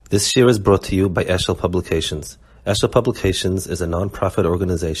This year is brought to you by Eshel Publications. Eshel Publications is a non-profit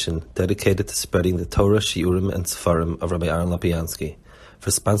organization dedicated to spreading the Torah, Shiurim, and Sefarim of Rabbi Aaron Lapiansky. For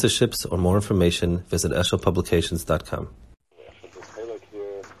sponsorships or more information, visit eshelpublications.com.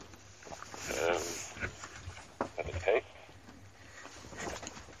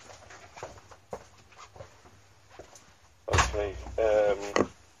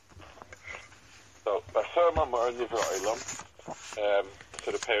 So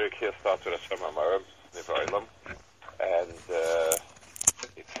the Perek here starts with a Shema Nivrailam, and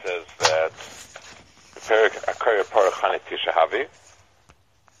it says that the Perek Akari Parachani Tishahavi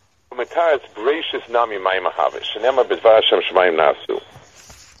Umetayas Breishis Nami Maimahavi Shenema Bidvar Hashem Shemaim Nasu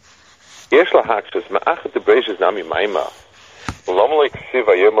Yesh Lahakshas Ma'achat Breishis Nami Maima Ulam Lek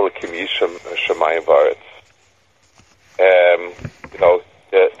Siva Yom Lekim Yisham Shemaim Varetz.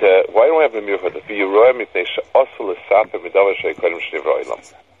 Why don't we have the mirror for the V'yiroya Mipnei She'osel L'Saper Midavar She'yikodim Shnevra Olam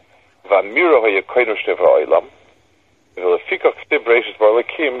V'amiro Ha'yikodim Shnevra Olam V'lefikach Ktib Reishis Bar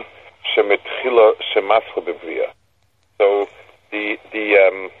Lekim She'metchila She'maschu B'Briya. So the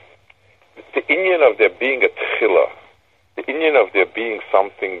inyan of there being a tchila, the inyan of there being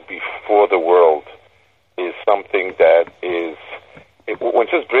something before the world, is something that is, when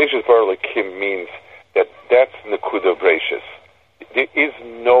it says Breishis Bar Lekim, means that's Nekuda Breishis. There is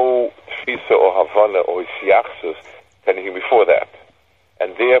no tfisa or havana or isyachsus anything before that,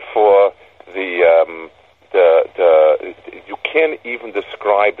 and therefore you can't even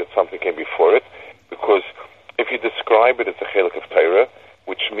describe that something came before it, because if you describe it, it's a chelik of Torah,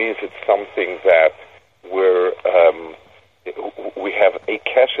 which means it's something that we have a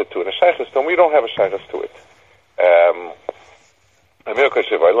kesher to, and a shaychus to, and we don't have a shaychus to it.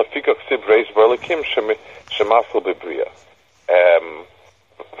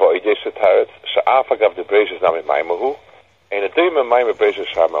 V'oidesh taretz she'af agav de breishis nami maimahu and a deima maima breishis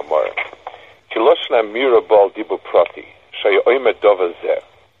shama morim kiloshna mira bal dibu prati she'yoyme dova zeh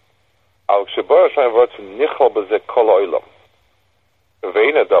al kshebara shayim v'otz nichol b'zeh kol oilam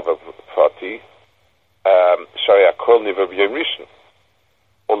v'eina dova prati she'yakol niver b'yom rishon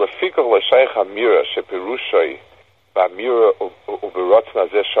ulefikach l'shaych hamira she'pirushoi v'amira u'berotzna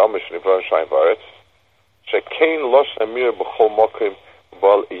zeh shamish niver shayim v'aretz she'kein loshna mira b'chol mokim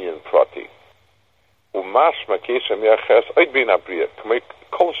bal inyan prati umash makesh amir khas oid bin abriya k'may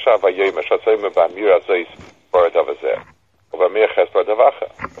kol shava yom shatzayim b'amir azayis baradav azeh u'b'amir khas baradavacha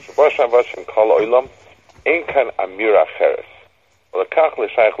sh'bar shem v'shem kol oilam ein kan amir acheres u'lekach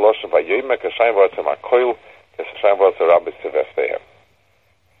l'shayich loshem v'yom k'shayim v'atzim akoil k'shayim v'atzim rabbis tivestehem.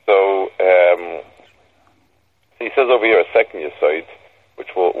 So he says over here a second yesod,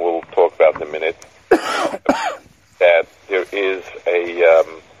 which we'll talk about in a minute, that there is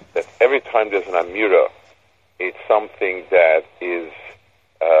that every time there's an amira, it's something that is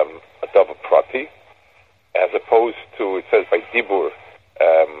a dava prati, as opposed to, it says by dibur,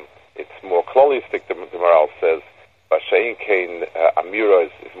 it's more klolistic. The Maral says, Vashayin Kain amira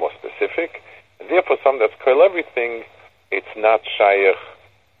is more specific, and therefore something that's kol everything, it's not shayach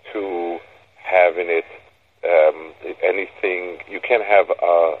to have in it anything. You can't have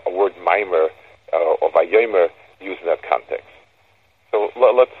a word maimer or vayomer used in that context. So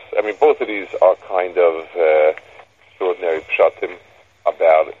both of these are kind of extraordinary pshatim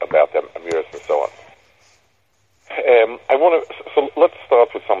about them, amiras and so on. So let's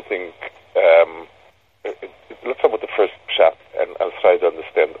start with something. Let's start with the first pshat, and I'll try to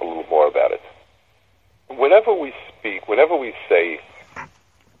understand a little more about it. Whenever we say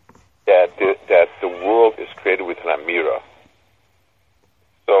that the world is created with an amira,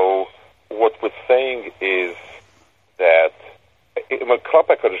 so what we're saying is that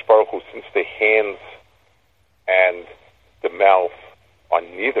since the hands and the mouth on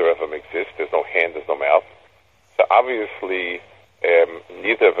neither of them exist, there's no hand, there's no mouth, so obviously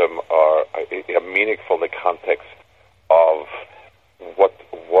neither of them are meaningful in the context of what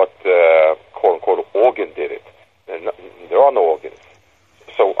quote unquote organ did it. There are no organs.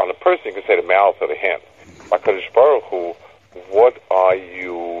 So on a person you can say the mouth or the hand. HaKadosh Baruch Hu, what are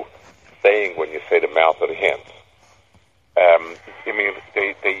you saying when you say the mouth or the hands?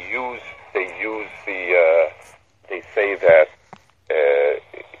 They say that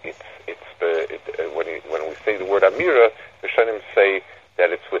when we say the word amira, the Shanim say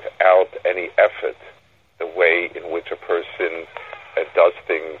that it's without any effort, the way in which a person does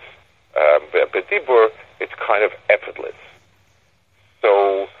things. But dibur, it's kind of effortless.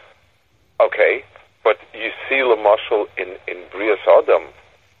 So, okay, but you see Lamashal in Brias Adam,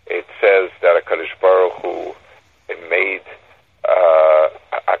 it says that HaKadosh Baruch Hu made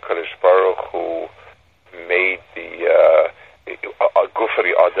HaKadosh Baruch Hu made a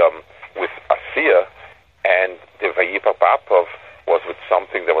Gufari Adam with Asiya, and the Vayipa Bapov was with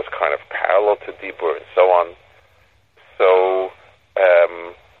something that was kind of parallel to Dibur and so on. So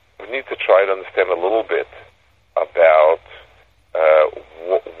we need to try to understand a little bit about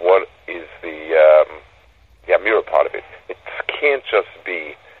what is the Amira part of it. It can't just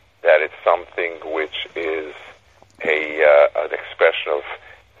be that it's something which is an expression of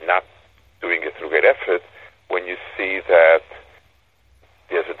not doing it through great effort, when you see that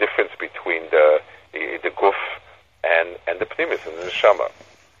there's a difference between the guf and the pnimis and the neshama.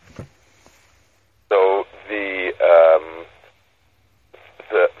 So the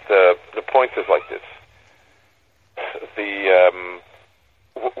point is like this: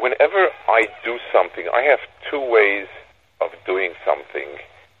 whenever I do something, I have two ways of doing something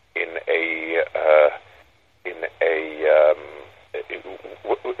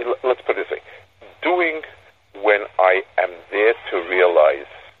let's put it this way. Doing when I am there to realize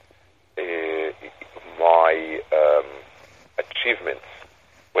my achievements,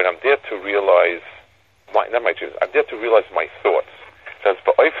 when I'm there to realize not my achievements, I'm there to realize my thoughts. Since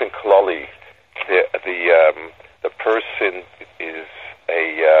ba'ofen klali, the person is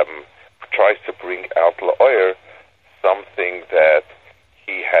tries to bring out la'oyer something that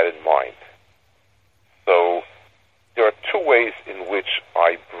he had in mind. So there are two ways in which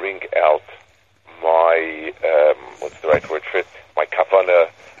I bring out my what's the right word for it? My kavanah,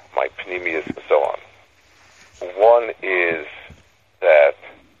 my pnimius, and so on. One is that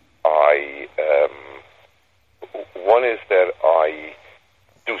I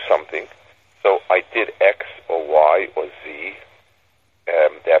do something. So I did X or Y or Z.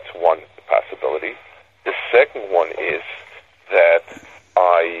 That's one possibility. The second one is that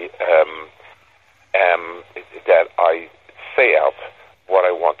I say out what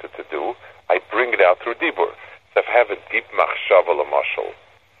I wanted to do. I bring it out through dibur. So if I have a deep machshava l'mashal,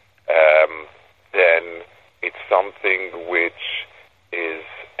 then it's something which is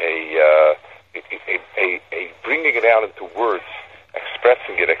a bringing it out into words,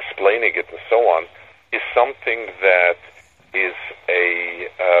 expressing it, explaining it, and so on, is something that is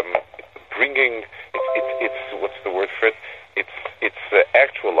bringing. It's what's the word for it? It's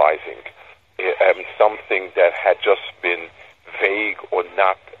actualizing something that had just been vague or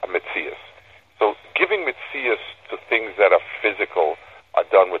not a metzias. So giving metzias to things that are physical are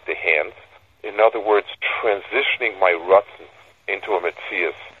done with the hands. In other words, transitioning my rutzen into a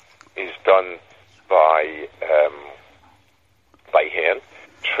metzias is done by hand.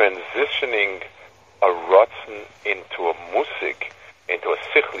 Transitioning a rutzen into a musik, into a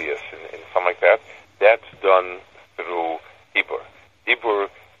sichlius, and something like that, that's done through Dibur. Dibur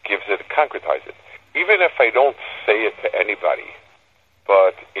gives it, concretize it. Even if I don't say it to anybody,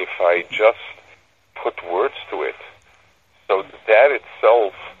 but if I just put words to it, so that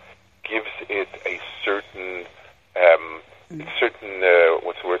itself gives it a certain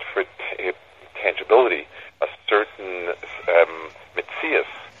what's the word for it? Tangibility, a certain metzias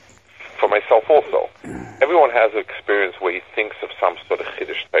for myself also. Everyone has an experience where he thinks of some sort of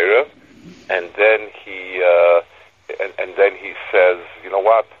chiddush Torah, and then he says, you know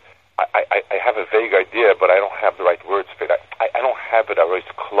what? I have a vague idea, but I don't have the right words for it. I don't have it always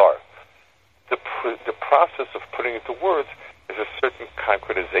klar. The process of putting it to words is a certain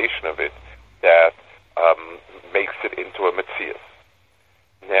concretization of it that makes it into a metzias.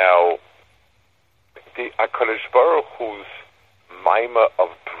 Now, the HaKadosh Baruch Hu's maima of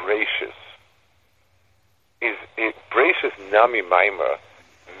Breishis Breishis Nami Maima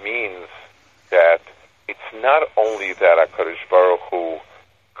means that it's not only that HaKadosh Baruch Hu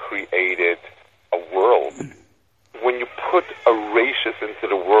created a world. When you put a rashis into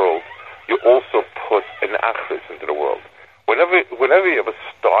the world, you also put an achris into the world. Whenever you have a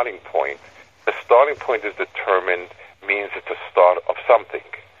starting point, the starting point is determined, means it's a start of something.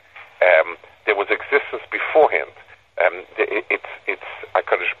 There was existence beforehand. It's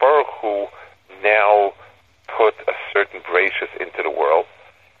HaKadosh Baruch Hu now put a certain gracious into the world.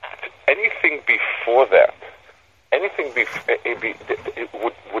 Anything before that, it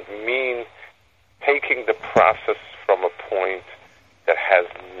would mean taking the process from a point that has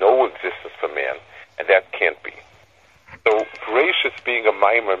no existence for man, and that can't be. So gracious being a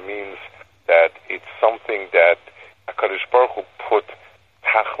mimer means that it's something that HaKadosh Baruch Hu put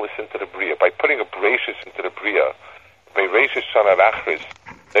tachlis into the bria. By putting a gracious into the bria, by gracious shana rachris,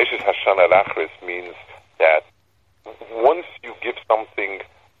 gracious hashana rachris means that once you give something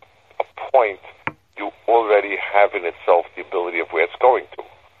a point, you already have in itself the ability of where it's going to.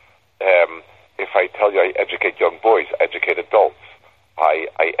 If I tell you I educate young boys, I educate adults, I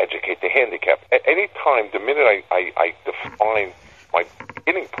educate the handicapped. At any time, the minute I define my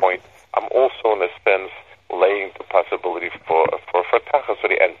beginning point, I'm also, in a sense, laying the possibility for tachas, for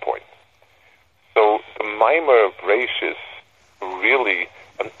the end point. So the Maimer of Bereishis really,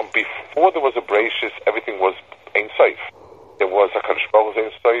 before there was a Bereishis, everything was Ein Sof. There was a Kadosh Baruch Hu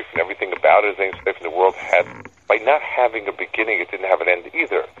Ein Sof, and everything about it is Ein Sof, and the world had, by not having a beginning, it didn't have an end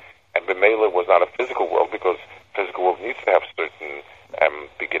either. And B'meila was not a physical world, because physical world needs to have certain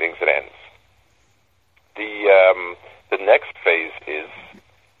beginnings and ends. The next phase is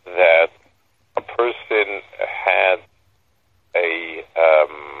that a person had a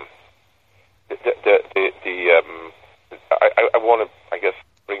I want to, I guess,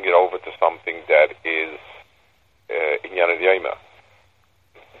 bring it over to something that is Inyan Yoma.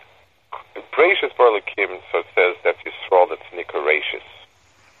 Bereishis Bar Elokim, so it says that Yisrael, that's Nikar Reishis,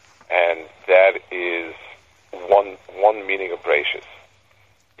 and that is one meaning of Bereishis.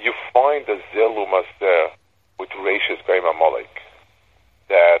 You find a Zelu Maser with Reishis Gaim Amalek,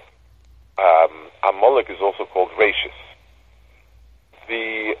 that Amalek is also called Reishis.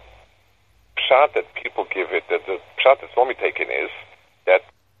 The pshat that people give it, that the pshat that's normally taken is that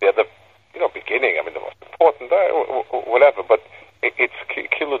they're the beginning, the most important, whatever, but it's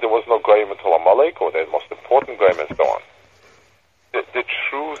Kilu, there was no Goyim until Amalek, or the most important Goyim, and so on. The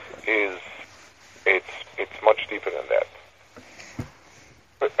truth is, it's much deeper than that.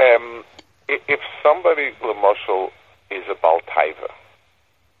 If somebody, l'mashal, is a Baal Taiva,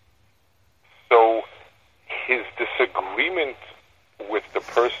 so his disagreement with the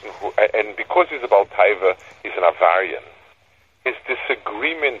person who, and because he's a Baal Taiva, he's an Avarian, his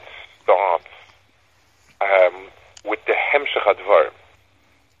disagreement starts with the Hemshech Advar.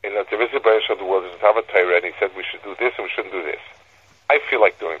 There is a branch of the world, there's a Tavat Torah, and he said we should do this and we shouldn't do this. I feel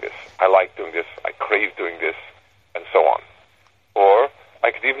like doing this. I like doing this. I crave doing this, and so on. Or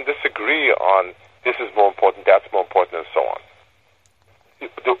I could even disagree on this is more important, that's more important, and so on.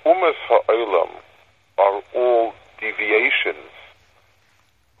 The Umas Ha'olam are all deviations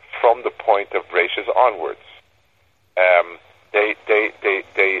from the point of Bereishis onwards. There's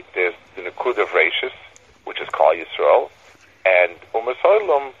the Nikud of Bereishis, which is Klal Yisrael, and Umas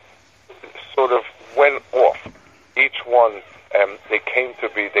Ha'olam sort of went off. Each one, they came to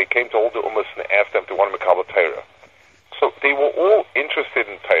all the Umas and asked them to want to Mekabel Torah. So they were all interested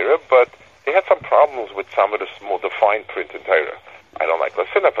in Torah, but they had some problems with some of the more defined print in Torah. I don't like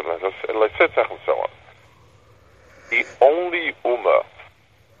Lasinaf and Lasitzach and so on. The only Ummah,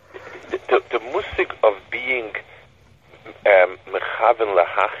 the musik of being Mechaven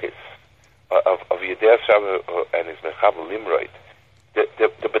Lahachis, of Yedei Hashem and his Mechaven Limroid, the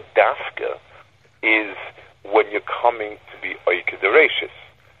Bedafka is when you're coming to be Oike Dereshis.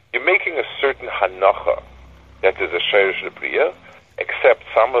 You're making a certain Hanacha that is a Sheirish Lebriya, except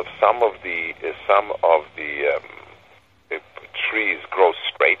some of the trees grow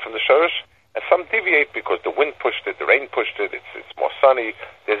straight from the Sheirish, and some deviate because the wind pushed it, the rain pushed it, it's more sunny.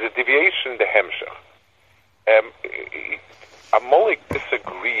 There's a deviation in the Hemshech. Amalek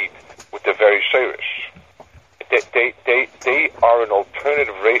disagreed with the very Sheirish. They are an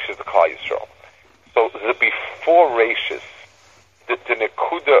alternative Reishis to Klal Yisrael. So the before Reishis, the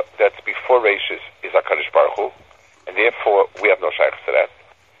Nekuda that's before Reishis is HaKadosh Baruch Hu, and therefore we have no shaykhs to that.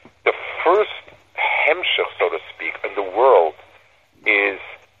 The first Hemshech, so to speak, in the world is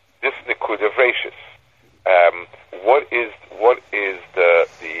this Nekuda of Reishis.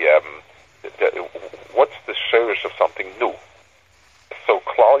 What's the shirish of something new? So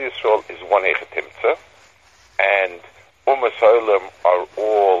Klal Yisrael is one Echetimtza, and Umas Ha'olam are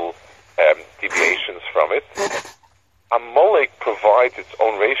all deviations from it. Amalek provides its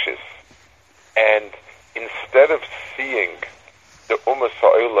own Reishis, and instead of seeing the Umas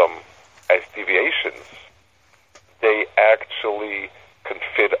Ha'olam as deviations, they actually can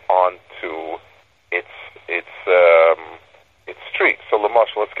fit onto its tree. So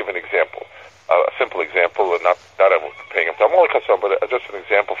Lamash, let's give an example. A simple example, and not everyone paying him to Amalek Hassan, but just an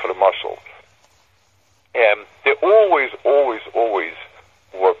example for the mashal. There always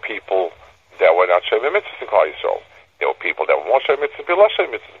were people that were not Shem Mitzvahs in Klal Yisrael. There were people that were more Shem Mitzvahs, below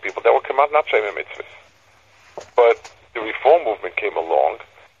Shem Mitzvahs, people that were Kamat not Shem Mitzvahs. But the Reform movement came along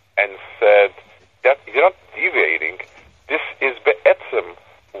and said that you're not deviating. This is be'etzim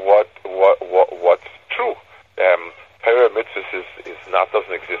what's true. Torah mitzvahs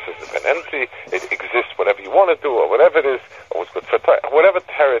doesn't exist as independently. It exists whatever you want to do, or whatever it is, or what's good for whatever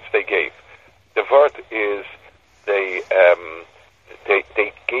teretz they gave. The word is they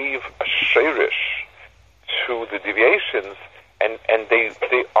gave a shirish to the deviations, and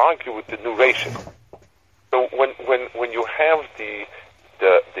they argue with the new ration. So when you have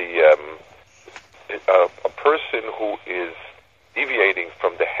a person who is deviating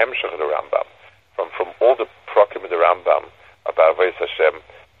from the Hemshech of the Rambam, from all the Prokim of the Rambam about Avodas Hashem,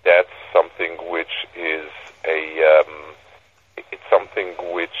 that's something which is it's something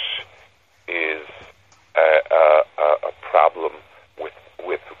which is a problem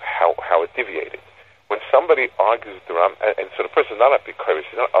with how it deviated. When somebody argues with the Rambam, and so the person is not Apikoros,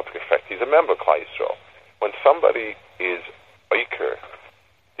 he's not Apikefekt, he's a member of Klal Yisrael. When somebody is Oiker,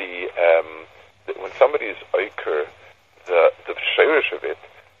 when somebody is Oiker, the shirish of it,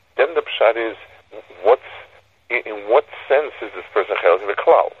 then the pshat is in what sense is this person chelik the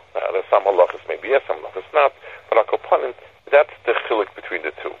klal? There's some halachas maybe yes, some halachas not, but al kopanim, that's the chilik between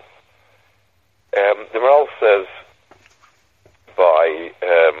the two. The Maral says by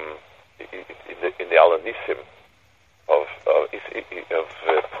in the Alanisim of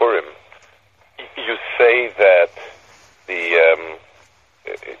Purim, you say that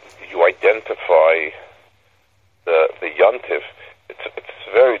you identify the Yontif. It's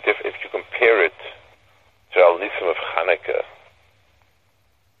very different if you compare it to Alanisim of Chanukah.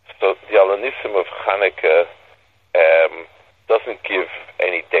 So the Alanisim of Chanukah doesn't give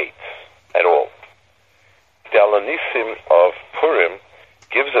any dates at all. The Alanisim of Purim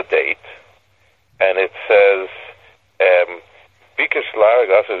gives a date, and it says, Bikesh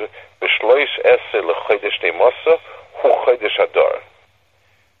Laragas B'shloish Eser L'chodesh Neimosa Hu Chodesh Adar.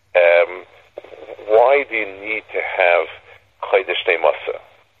 Why do you need to have Chodesh Neimosa?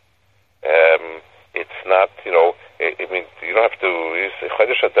 It's not, you don't have to,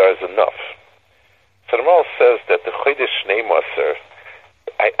 Chodesh Adar is enough. So the Maral says that the Chodesh Neimosa,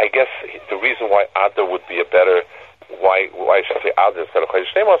 I guess the reason why Adar would be a better, why I should say Adar instead of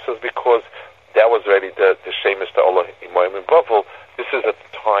Chodesh Neimosa is because that was already the Shemus to Allah Imoyim in Bavel. This is at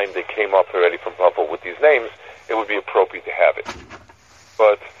the time they came up already from Bavel with these names. It would be appropriate to have it.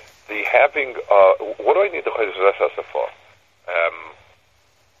 But the having, what do I need the Chodesh Neimosa for?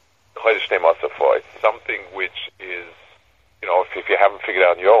 Chodesh Neimosa for? It's something which is, if you haven't figured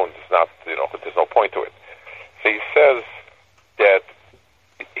out on your own, it's not, there's no point to it. So he says that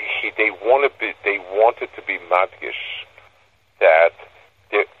they wanted to be madgish that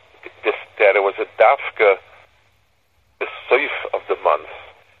that it was a dafka, the soif of the month.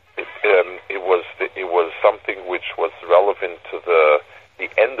 It was something which was relevant to the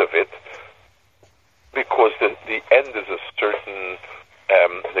end of it, because the end is a certain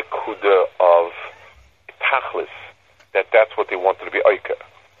nekuda of tachlis, that's what they wanted to be oika.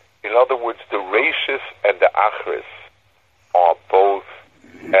 In other words, the reishis and the achris are both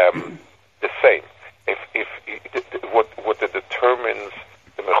the same. What that determines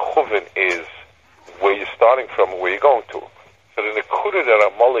the mechuven is where you're starting from and where you're going to. So the nekuda that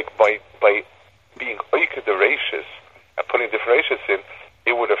are molik by being oika the reishis and putting different reishis in,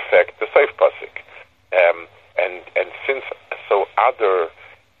 it would affect the safe pasuk. And since so Adar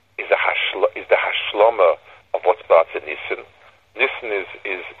is the hashlama of what starts in Nisan. Nisan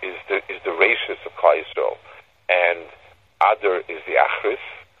is the reishis of Klal Yisrael, and Adar is the achris,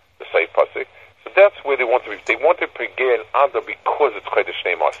 the safe pasuk. So that's where they want to be. They want to begin Adar because it's Chodesh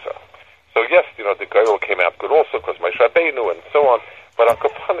Neimosa. So yes, the Goyal came out good also because Moshe Rabbeinu and so on. But al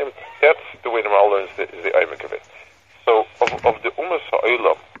kapanim, that's the way the Maral learns is the Eimek of it. So of the Umas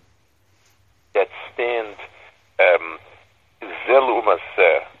Ha'olam that stand Zel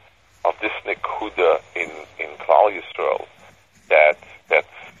Umaseh of this Nekuda in Klal Yisrael, that's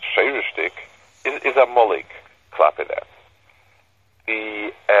Sheirishtik is a Molik klape that.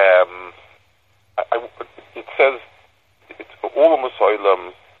 It says all Umas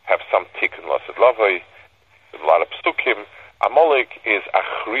Ha'olam have some tikkun lasid lavai, a lot of psukim. Amalek is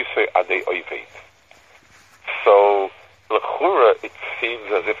achrise adei oiveit. So l'chura, it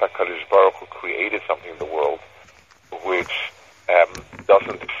seems as if HaKadosh Baruch Hu created something in the world which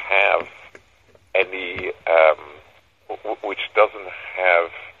doesn't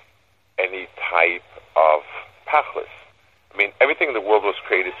have any type of pachlis. I mean, everything in the world was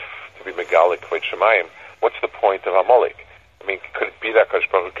created to be megalik kvod shemayim. What's the point of Amalek? I mean, could it be that HaKadosh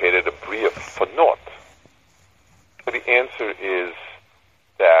Baruch Hu created a bria for naught? So the answer is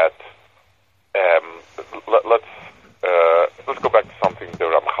that let's go back to something the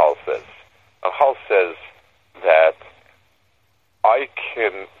Ramchal says. Ramchal says that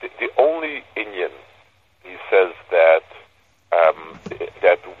the only inyan, he says that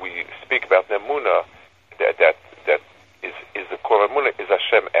we speak about Nemuna, that is the core of Nemuna, is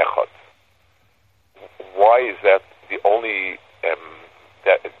Hashem Echad. Why is that the only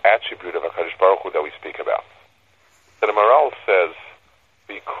that attribute of HaKadosh Baruch Hu that we speak about? So the Maral says,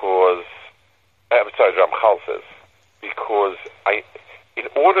 Ramchal says, because in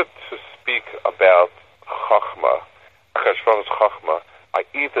order to speak about Chachma, a Cheshvan is Chachma, I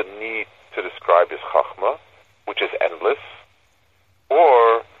either need to describe his Chachma, which is endless,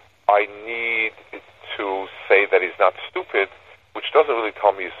 or I need to say that he's not stupid, which doesn't really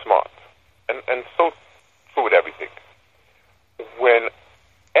tell me he's smart. And so true with everything. When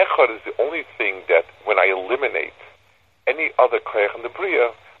Echad is the only thing that, when I eliminate any other Koyach in the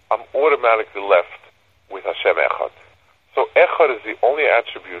Bria, I'm automatically left with Hashem Echad. So Echad is the only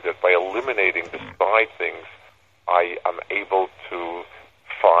attribute that by eliminating the side things, I am able to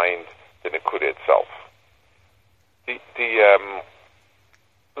find the Nekuda itself.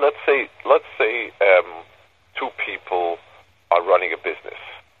 Let's say two people are running a business,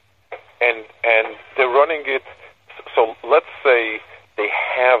 and they're running it. So let's say they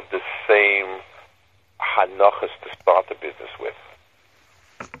have the same hanachas to start the business with.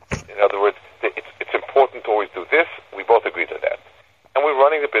 In other words, it's important to always do this. We both agree to that, and we're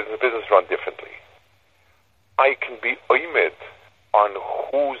running the business. The business run differently. I can be oimid on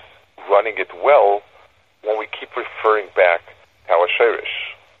who's running it well when we keep referring back to our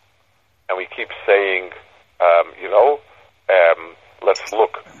shirish. And we keep saying, let's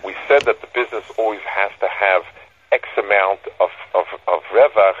look. We said that the business always has to have X amount of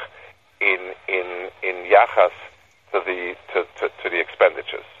revach in yachas to the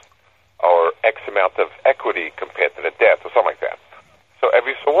expenditures, or X amount of equity compared to the debt, or something like that. So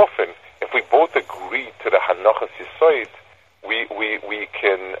every so often, if we both agree to the hanachas yisoid, we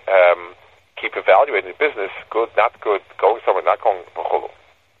can keep evaluating the business, good, not good, going somewhere, not going.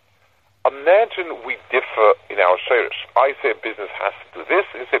 Imagine we differ in our shirish. I say a business has to do this,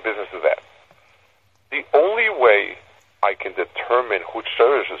 and you say business do that. The only way I can determine which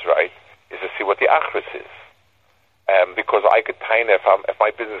shirish is right is to see what the achris is. Because I could tell if my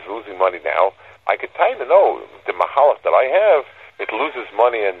business is losing money now, I could tell no, the mahalach that I have, it loses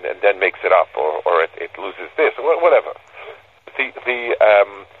money and then makes it up, or it loses this, or whatever. The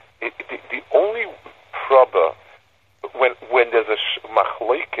only problem when there's a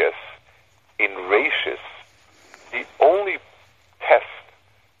machlokes in reishis, the only test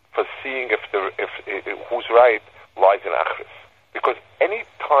for seeing if who's right lies in achris. Because any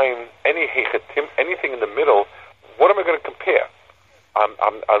time, any hechetim, anything in the middle, what am I going to compare?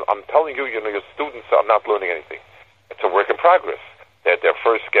 I'm telling you, your students are not learning anything. It's a work in progress. They're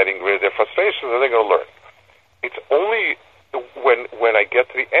first getting rid of their frustrations, and they're going to learn. It's only when I get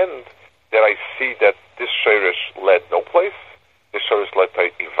to the end that I see that this shirish led no place, this shirish led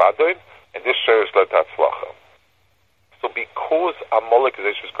to ivadon, and this shirish led to atzlacha. So because Amalek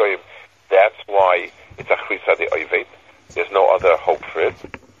is goyim, that's why it's a chrisa de oived. There's no other hope for it.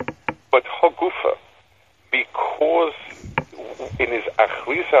 But Hogufa, because in his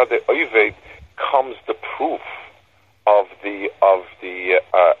achrisa de oived comes the proof of the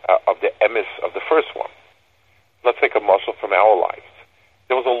emes of the first one. Let's take a muscle from our lives.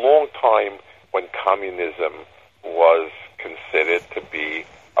 There was a long time when communism was considered to be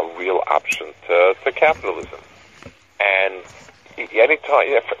a real option to capitalism. And any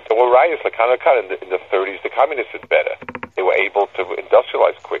time there were riots like in the 30s, the communists did better. They were able to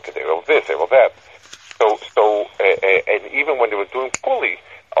industrialize quicker. They were this, they were that. So and even when they were doing poorly,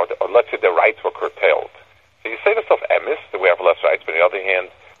 or let's say their rights were curtailed. So you say to yourself, emes, that we have less rights, but on the other hand,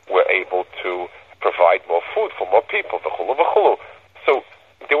 we're able to provide more food for more people, v'chulu v'chulu. So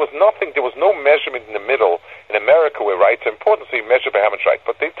there was no measurement in the middle. In America, where rights are important, so you measure by how much right.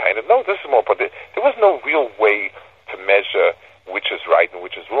 But they kind of, no, this is more important. There was no real way to measure which is right and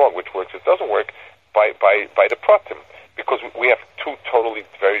which is wrong, which works, it doesn't work, by the pratim. Because we have two totally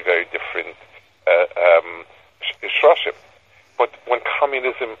very, very different shroshim. But when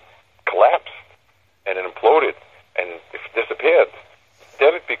communism collapsed and it imploded and it disappeared,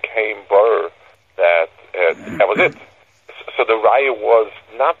 then it became bar that that was it. So the raya was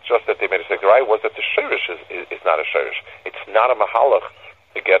not just that they made a mistake. The raya was that the shirish is not a shirish. It's not a mahalach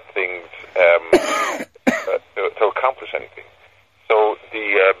to get things to accomplish anything. So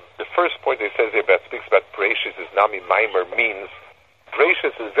the first point they says here speaks about Bereshis is Nami Maimer, means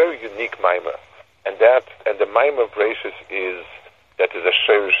Bereshis is a very unique Maimer, and the Maimer of Bereshis is that there's a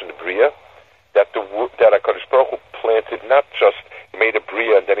shirish in the Bria, that HaKadosh Baruch Hu planted, not just he made a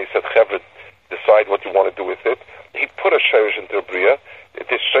Bria and then he said, Cheved, decide what you want to do with it. He put a shirish into a Bria.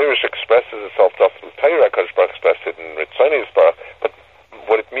 This shirish expresses itself thus through Torah. HaKadosh Baruch Hu expressed it in Ritzoni Yisparach, but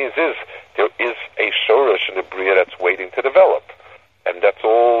what it means is there is a shirish in the Bria that's waiting to develop. And that's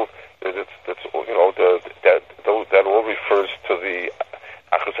all. That's all. That all refers to the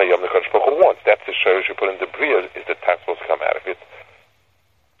Achus Hayom HaKadosh Baruch Hu wants. That's the shirish you put in the Bria. Is the tax supposed to come out of it?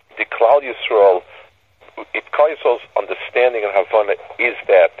 The Klal Yisrael, Klal Yisrael's understanding and Havana is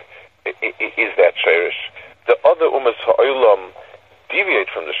that shirish. the other Umas Ha'olam deviate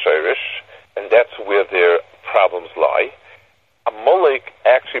from the Shirish, and that's where their problems lie. Amalek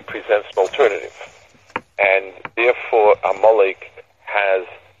actually presents an alternative, and therefore Amalek has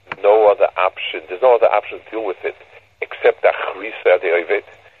no other option. There's no other option to deal with it except Achrisa De'ovet.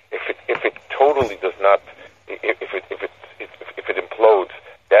 If it totally does not, if it implodes,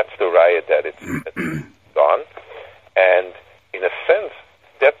 that's the riot that it's gone, and in a sense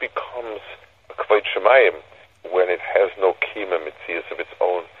that becomes a Kvod Shemayim when it has no kima mitzias of its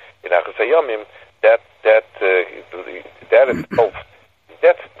own in Achas Hayamim. That itself,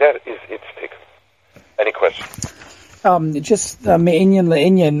 that is its tikkun. Any questions? Just me'inyan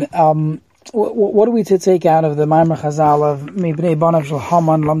le'inyan. What are we to take out of the Maimer Chazal of Bnei Banav Shel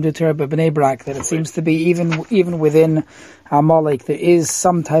Haman Lamdu Torah B'Bnei Brak, that it seems to be even within Amalek there is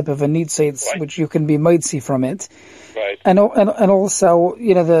some type of a nitzitz which you can be mitzi from it, right? And also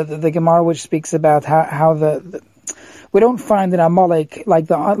the Gemara which speaks about how the we don't find in Amalek like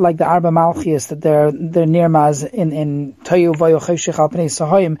the Arba Malchias that they're nirmaz in Toyu Vayu Cheshech Al Pnei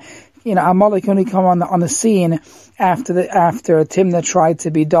Sahayim. Amalek only come on the scene after Timnah tried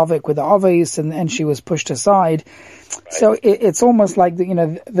to be Dovik with the Avos and she was pushed aside. Right. So it's almost like the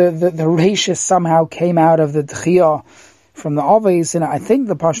Reishis somehow came out of the Tchiyah from the Avos, and I think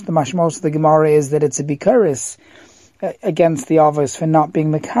the mashmos of the Gemara is that it's a bikaris against the Avos for not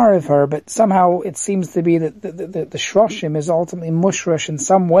being Mekarev her, but somehow it seems to be that the Shroshim is ultimately mushrash in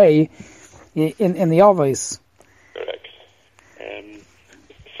some way in the Avos. Correct.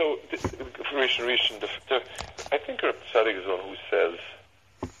 So, Rishon, I think Reb Tzaddik is the one who says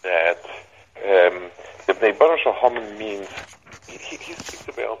that the Bnei Baruch Shel Haman means, he speaks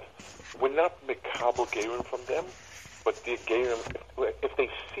about, we're not Mekabel Gerim from them, but the Gerim, if they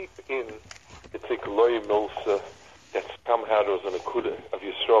seep in, it's like Loy Milsa, that somehow there's an Akuda of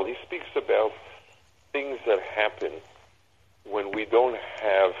Yisrael. He speaks about things that happen when we don't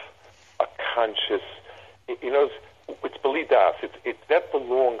have a conscious, it's Belidas. That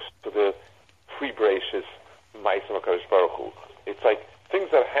belongs to the pre-gracious Ma'aseh HaKadosh Baruch Hu. It's like things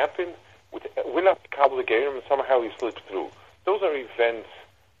that happen, we're not Kabbalah the Gerim, and somehow he slips through. Those are events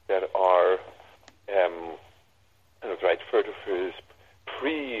that are, further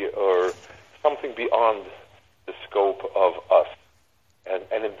pre or something beyond the scope of us. And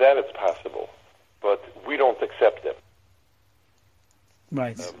in that it's possible, but we don't accept them.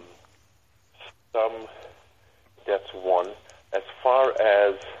 Right. That's one. As far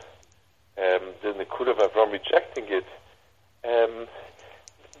as the Nikud of Avram rejecting it, Rav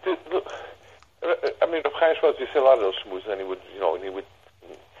Chaim Shmuel, you say a lot of those shmuz, and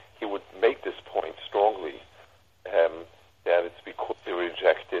he would make this point strongly that it's because they were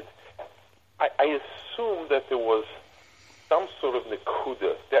rejected. I assume that there was some sort of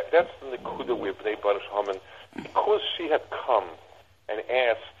Nikuda. That's the Nikuda where Bnei Baruch Haman, because she had come and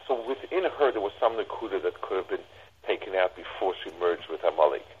asked, so within her there was some Nikuda that could have been taken out before she merged with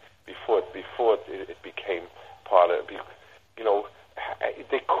Amalek, before it became part of,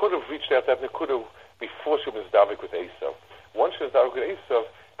 they could have reached out that Nikuda before she was Davik with Esav. Once she was Davik with Esav,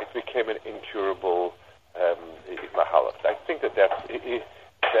 it became an incurable Mahalach. I think that's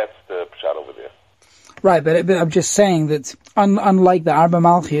the pshat over there. Right, but I'm just saying that unlike the Arba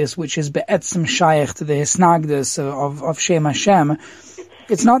Malchias, which is be'etzem shayach to the Hisnagdas of Shem Hashem,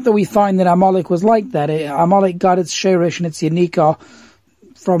 it's not that we find that Amalek was like that. Amalek got its sherish and its yanika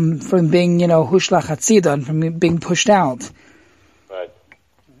from being, hushlach hatzidan, from being pushed out. Right.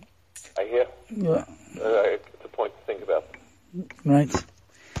 I hear. Yeah. It's a point to think about. Right.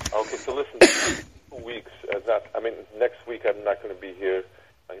 Okay, so listen, 2 weeks, next week I'm not going to be here.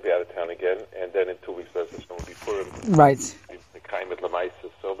 I'm going to be out of town again, and then in 2 weeks, Bez Hashem will be Purim. Right. The Chaim at Lamaisa.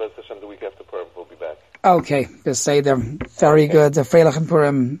 So Bez Hashem, the week after Purim, we'll be back. Okay, Beseder. Very good. The Freilach and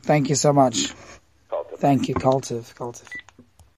Purim. Thank you so much. Kaltiv. Thank you, Kaltiv.